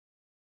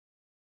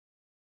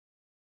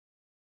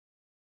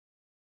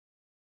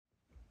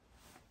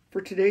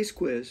For today's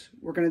quiz,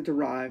 we're going to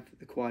derive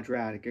the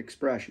quadratic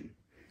expression.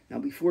 Now,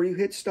 before you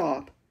hit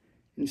stop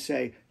and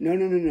say,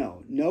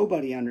 no,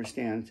 nobody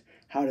understands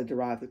how to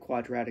derive the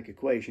quadratic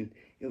equation.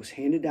 It was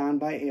handed down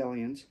by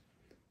aliens.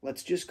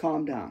 Let's just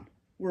calm down.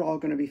 We're all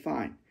going to be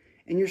fine.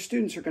 And your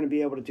students are going to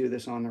be able to do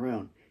this on their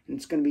own. And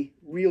it's going to be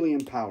really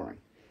empowering.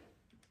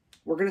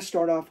 We're going to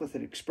start off with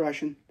an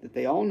expression that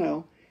they all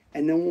know,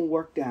 and then we'll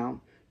work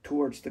down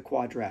towards the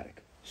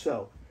quadratic.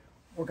 So,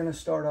 we're going to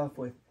start off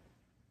with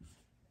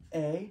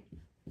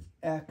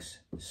ax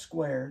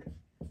squared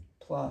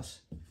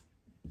plus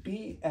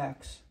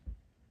bx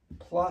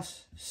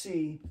plus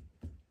c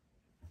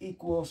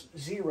equals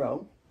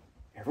 0.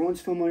 Everyone's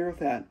familiar with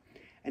that.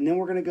 And then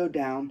we're going to go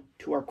down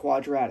to our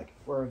quadratic.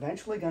 We're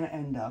eventually going to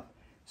end up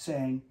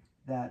saying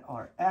that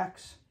our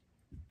x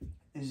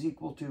is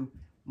equal to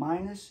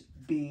minus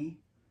b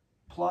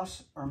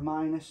plus or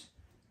minus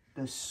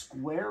the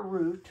square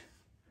root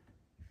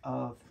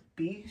of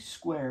b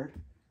squared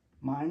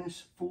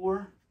minus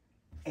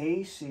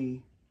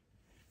 4ac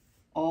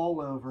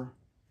all over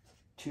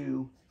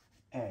 2a.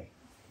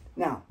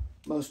 Now,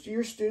 most of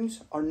your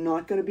students are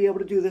not going to be able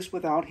to do this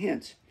without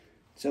hints.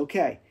 It's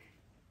okay.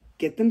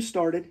 Get them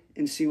started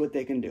and see what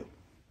they can do.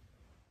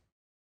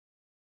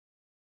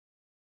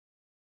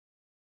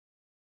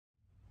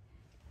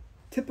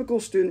 Typical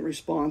student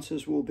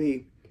responses will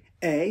be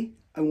A,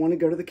 I want to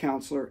go to the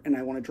counselor and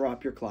I want to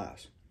drop your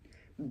class.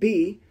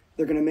 B,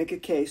 they're going to make a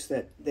case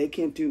that they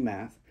can't do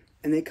math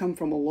and they come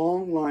from a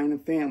long line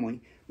of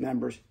family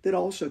members that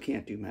also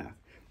can't do math.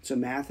 So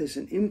math is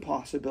an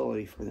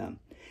impossibility for them.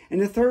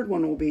 And the third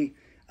one will be,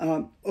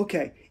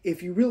 okay,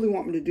 if you really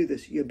want me to do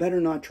this, you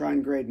better not try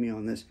and grade me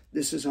on this.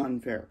 This is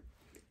unfair.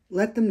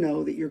 Let them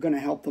know that you're going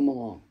to help them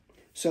along.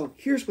 So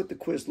here's what the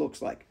quiz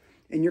looks like.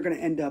 And you're going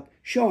to end up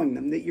showing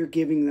them that you're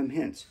giving them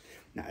hints.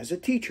 Now, as a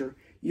teacher,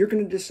 you're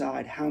going to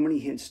decide how many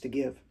hints to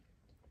give.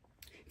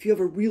 If you have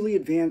a really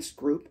advanced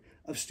group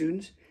of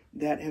students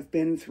that have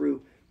been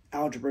through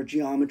algebra,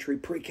 geometry,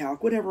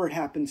 pre-calc, whatever it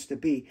happens to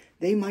be,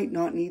 they might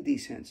not need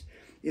these hints.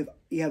 If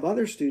you have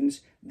other students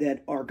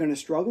that are going to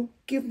struggle,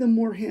 give them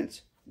more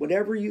hints,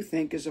 whatever you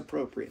think is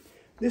appropriate.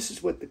 This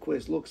is what the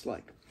quiz looks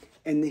like.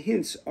 And the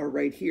hints are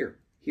right here.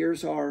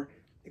 Here's our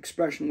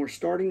expression we're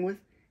starting with,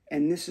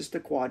 and this is the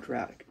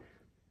quadratic.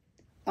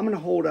 I'm going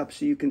to hold up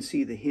so you can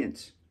see the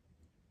hints.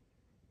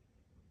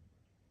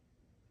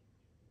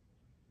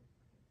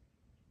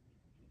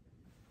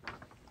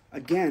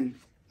 Again,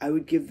 I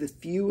would give the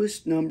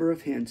fewest number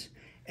of hints,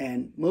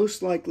 and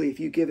most likely if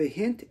you give a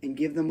hint and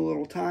give them a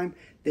little time,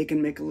 they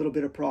can make a little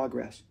bit of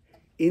progress.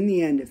 In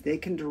the end, if they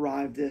can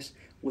derive this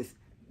with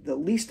the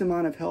least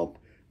amount of help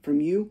from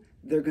you,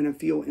 they're going to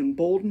feel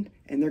emboldened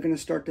and they're going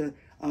to start to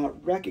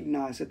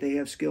recognize that they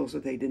have skills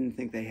that they didn't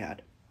think they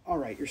had. All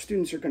right, your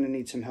students are going to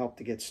need some help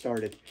to get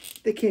started.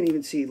 They can't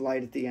even see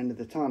light at the end of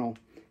the tunnel.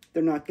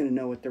 They're not going to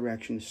know what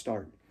direction to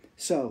start.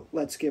 So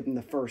let's give them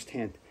the first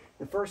hint.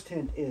 The first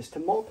hint is to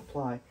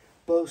multiply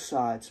both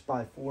sides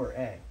by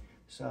 4a.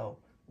 So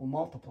we'll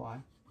multiply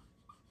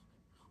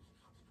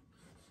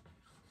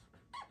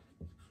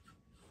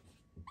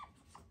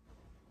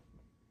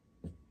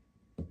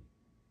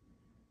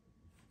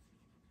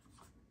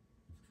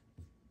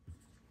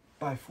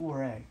by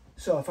 4a.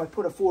 So if I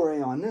put a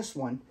 4a on this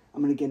one,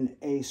 I'm going to get an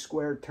a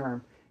squared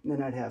term, and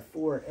then I'd have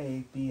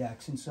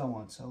 4abx and so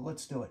on. So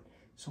let's do it.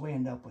 So we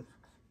end up with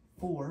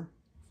 4a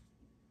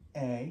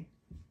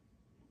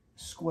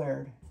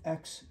squared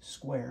x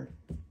squared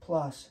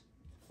plus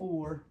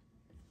 4abx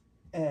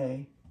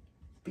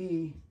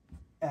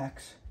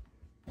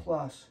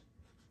plus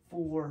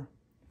 4ac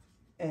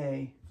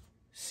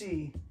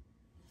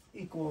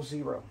equals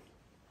 0.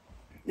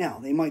 Now,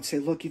 they might say,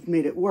 look, you've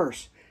made it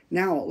worse.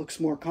 Now it looks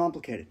more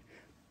complicated.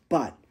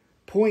 But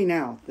point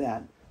out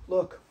that,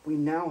 look, we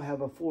now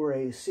have a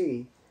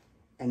 4ac,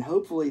 and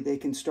hopefully they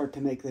can start to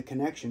make the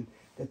connection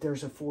that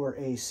there's a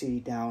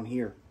 4ac down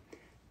here.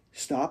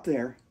 Stop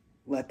there,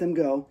 let them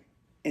go,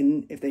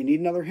 and if they need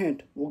another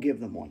hint, we'll give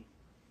them one.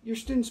 Your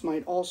students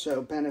might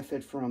also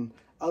benefit from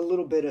a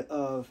little bit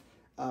of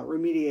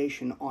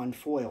remediation on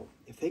FOIL.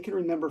 If they can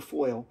remember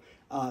FOIL,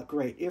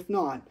 great. If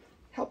not,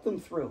 help them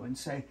through and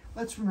say,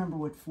 let's remember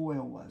what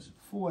FOIL was.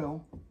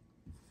 FOIL,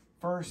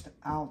 first,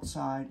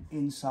 outside,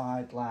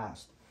 inside,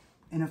 last.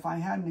 And if I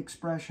had an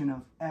expression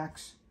of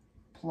x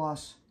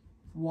plus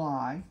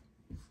y,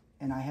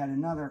 and I had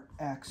another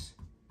x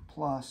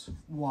plus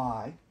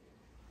y,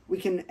 we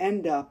can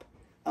end up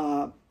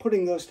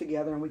putting those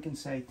together, and we can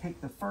say,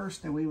 take the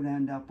first, and we would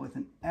end up with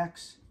an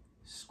x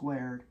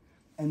squared,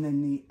 and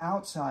then the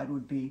outside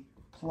would be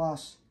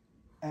plus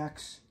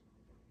xy,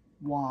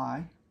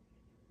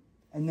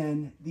 and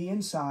then the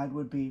inside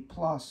would be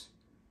plus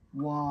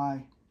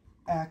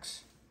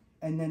yx,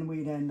 and then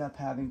we'd end up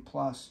having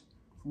plus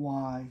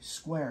y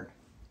squared.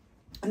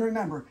 And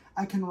remember,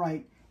 I can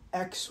write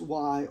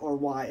xy or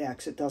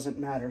yx, it doesn't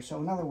matter. So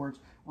in other words,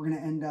 we're going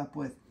to end up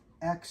with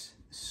x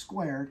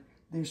squared.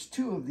 There's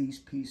two of these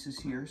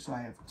pieces here, so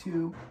I have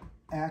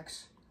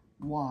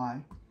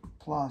 2xy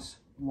plus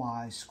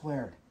y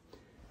squared.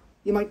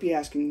 You might be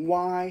asking,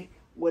 why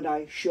would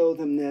I show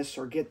them this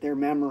or get their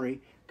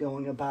memory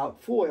going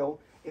about FOIL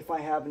if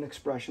I have an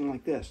expression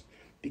like this?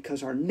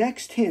 Because our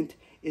next hint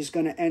is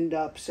going to end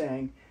up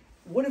saying,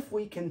 what if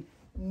we can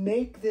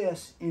make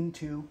this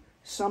into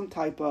some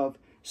type of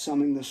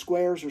summing the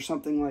squares or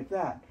something like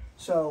that?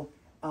 So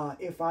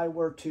if I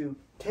were to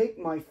take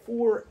my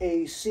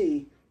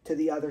 4AC to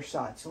the other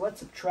side, so let's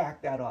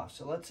subtract that off.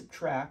 So let's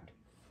subtract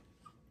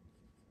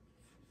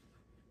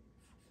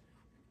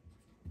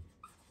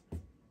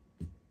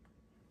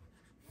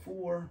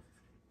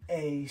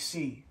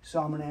 4AC.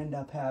 So I'm going to end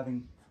up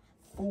having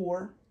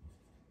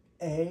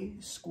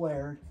 4A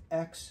squared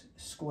x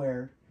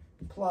squared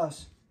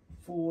plus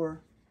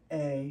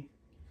 4ABX.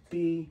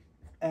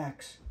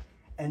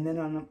 And then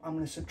I'm going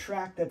to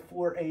subtract that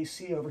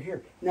 4AC over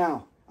here.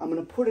 Now, I'm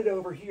going to put it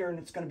over here, and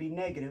it's going to be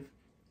negative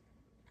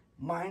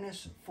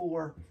minus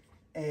 4AC.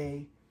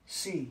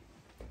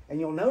 And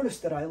you'll notice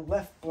that I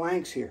left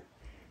blanks here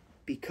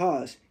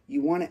because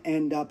you want to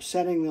end up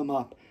setting them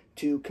up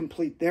to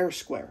complete their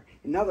square.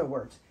 In other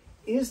words,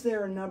 is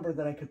there a number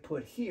that I could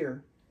put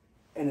here,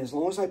 and as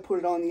long as I put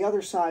it on the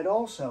other side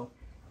also,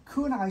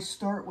 could I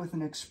start with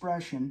an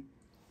expression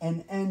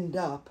and end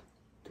up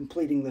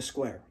completing the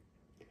square?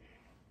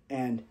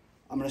 And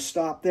I'm going to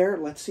stop there.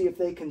 Let's see if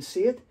they can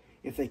see it.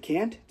 If they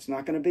can't, it's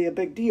not going to be a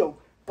big deal.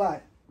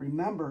 But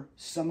remember,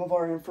 some of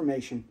our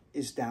information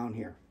is down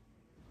here.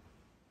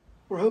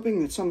 We're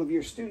hoping that some of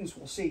your students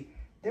will see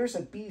there's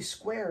a b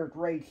squared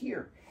right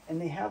here,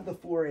 and they have the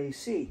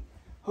 4AC.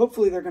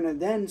 Hopefully they're going to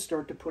then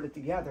start to put it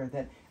together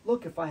that,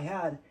 look, if I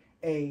had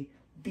a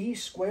b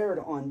squared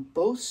on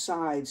both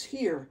sides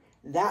here,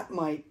 that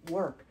might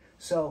work.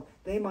 So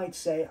they might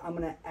say, I'm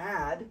going to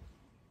add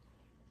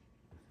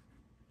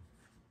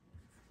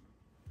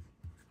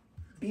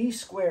b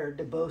squared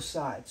to both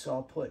sides. So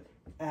I'll put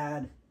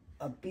add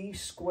a b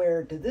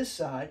squared to this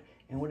side,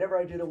 and whatever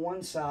I do to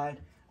one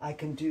side, I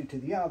can do to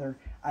the other.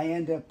 I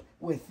end up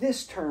with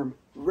this term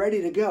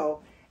ready to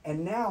go,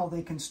 and now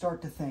they can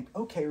start to think,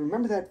 okay,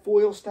 remember that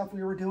FOIL stuff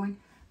we were doing?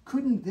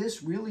 Couldn't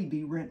this really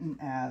be written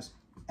as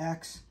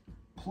x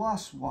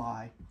plus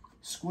y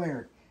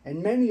squared?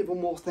 And many of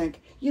them will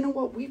think, you know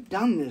what, we've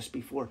done this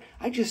before.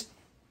 I just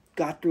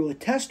got through a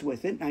test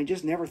with it, and I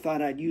just never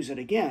thought I'd use it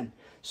again.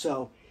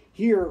 So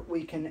here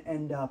we can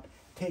end up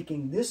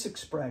taking this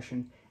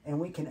expression, and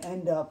we can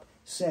end up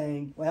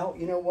saying, well,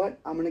 you know what?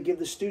 I'm going to give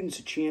the students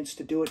a chance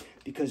to do it,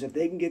 because if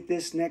they can get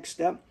this next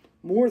step,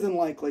 more than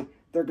likely,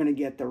 they're going to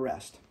get the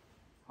rest.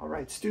 All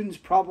right, students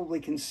probably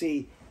can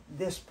see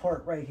this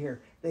part right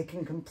here. They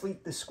can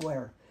complete the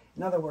square.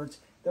 In other words,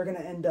 they're going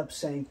to end up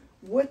saying,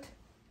 what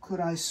could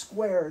I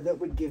square that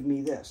would give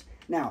me this?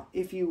 Now,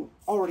 if you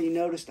already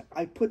noticed,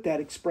 I put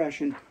that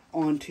expression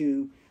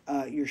onto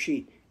your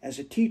sheet. As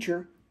a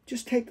teacher,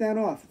 just take that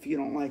off if you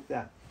don't like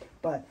that.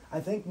 But I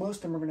think most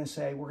of them are going to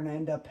say we're going to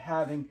end up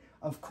having,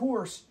 of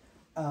course,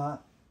 a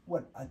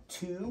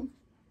 2,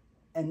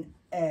 an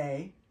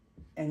A,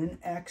 and an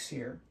X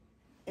here.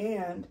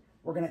 And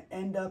we're going to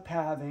end up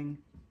having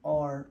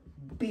our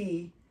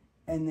B,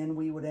 and then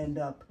we would end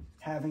up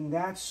having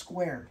that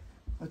squared.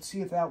 Let's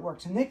see if that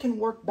works. And they can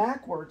work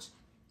backwards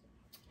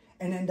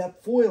and end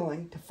up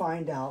foiling to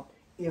find out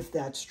if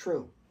that's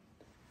true.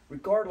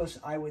 Regardless,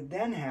 I would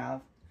then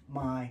have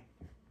my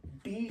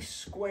B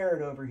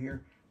squared over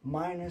here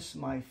minus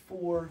my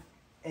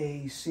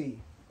 4AC.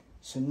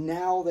 So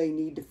now they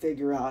need to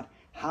figure out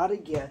how to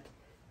get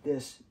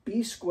this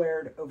B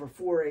squared over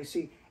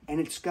 4AC, and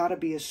it's got to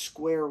be a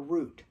square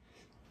root.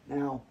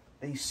 Now,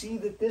 they see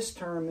that this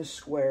term is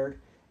squared,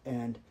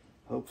 and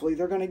hopefully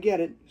they're going to get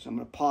it, so I'm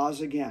going to pause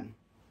again.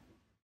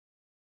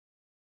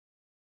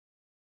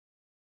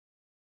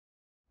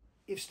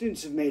 If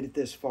students have made it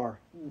this far,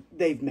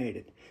 they've made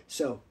it.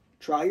 So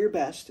try your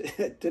best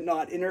to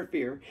not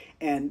interfere,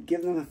 and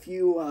give them a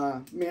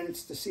few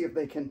minutes to see if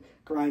they can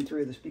grind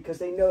through this, because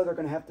they know they're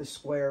going to have to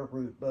square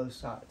root both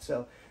sides.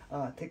 So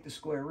take the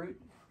square root.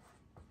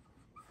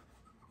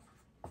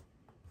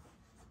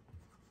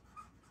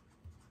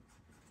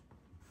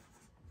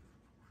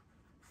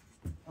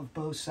 Of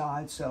both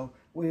sides, so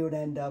we would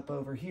end up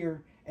over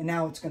here, and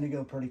now it's going to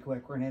go pretty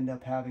quick. We're going to end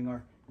up having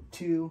our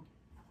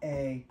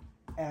 2ax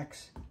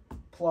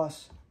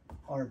plus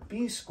our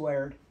b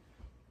squared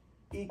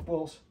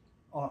equals,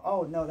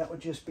 oh no, that would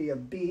just be a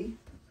b,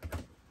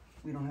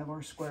 we don't have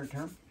our square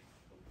term,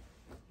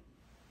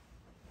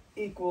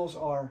 equals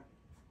our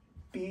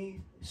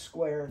b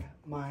squared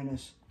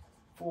minus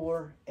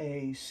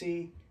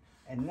 4ac,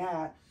 and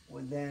that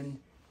would then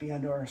be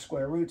under our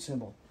square root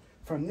symbol.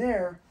 From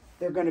there,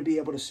 they're going to be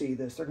able to see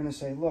this. They're going to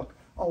say, look,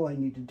 all I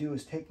need to do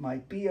is take my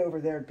b over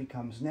there, it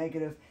becomes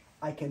negative.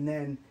 I can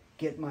then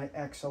get my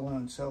x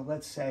alone. So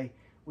let's say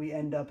we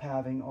end up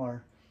having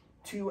our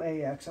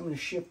 2ax. I'm going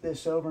to shift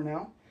this over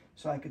now.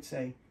 So I could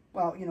say,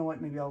 well, you know what,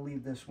 maybe I'll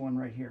leave this one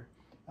right here.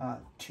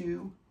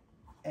 2ax,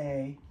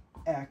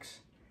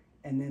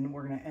 and then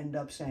we're going to end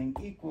up saying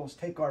equals,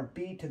 take our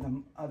b to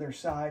the other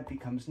side,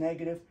 becomes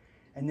negative.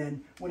 And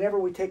then whenever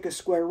we take a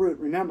square root,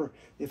 remember,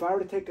 if I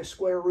were to take a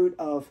square root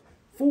of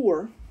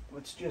 4,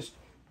 let's just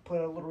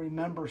put a little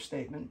remember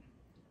statement.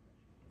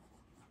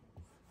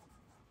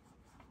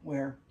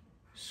 where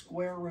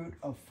square root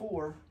of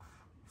 4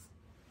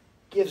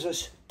 gives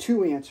us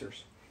two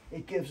answers.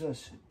 It gives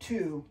us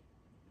 2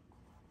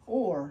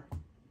 or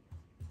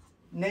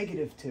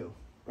 -2,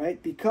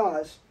 right?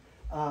 Because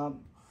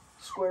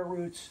square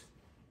roots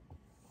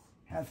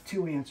have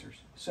two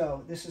answers.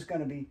 So this is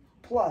going to be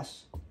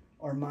plus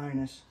or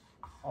minus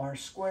our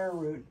square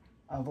root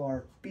of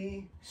our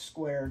b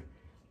squared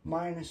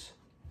minus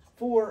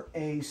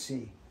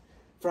 4ac.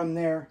 From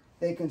there,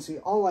 they can see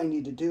all I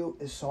need to do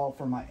is solve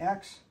for my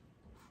x.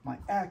 My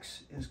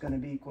x is going to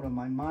be equal to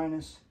my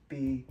minus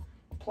b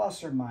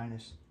plus or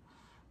minus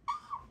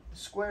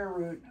square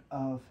root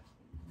of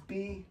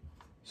b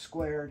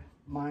squared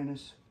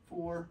minus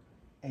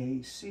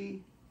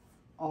 4ac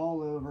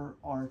all over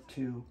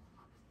R2a.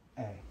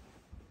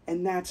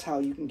 And that's how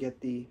you can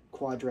get the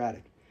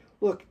quadratic.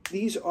 Look,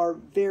 these are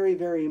very,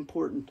 very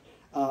important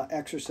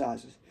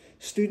exercises.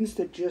 Students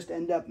that just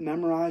end up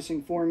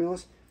memorizing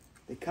formulas,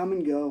 they come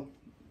and go,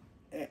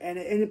 and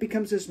it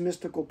becomes this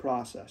mystical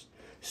process.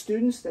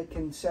 Students that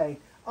can say,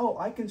 oh,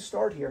 I can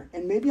start here,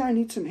 and maybe I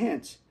need some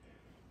hints.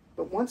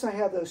 But once I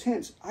have those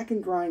hints, I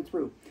can grind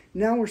through.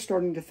 Now we're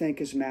starting to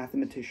think as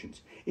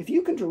mathematicians. If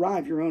you can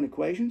derive your own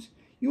equations,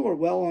 you are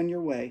well on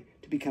your way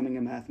to becoming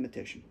a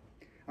mathematician.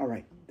 All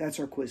right, that's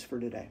our quiz for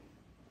today.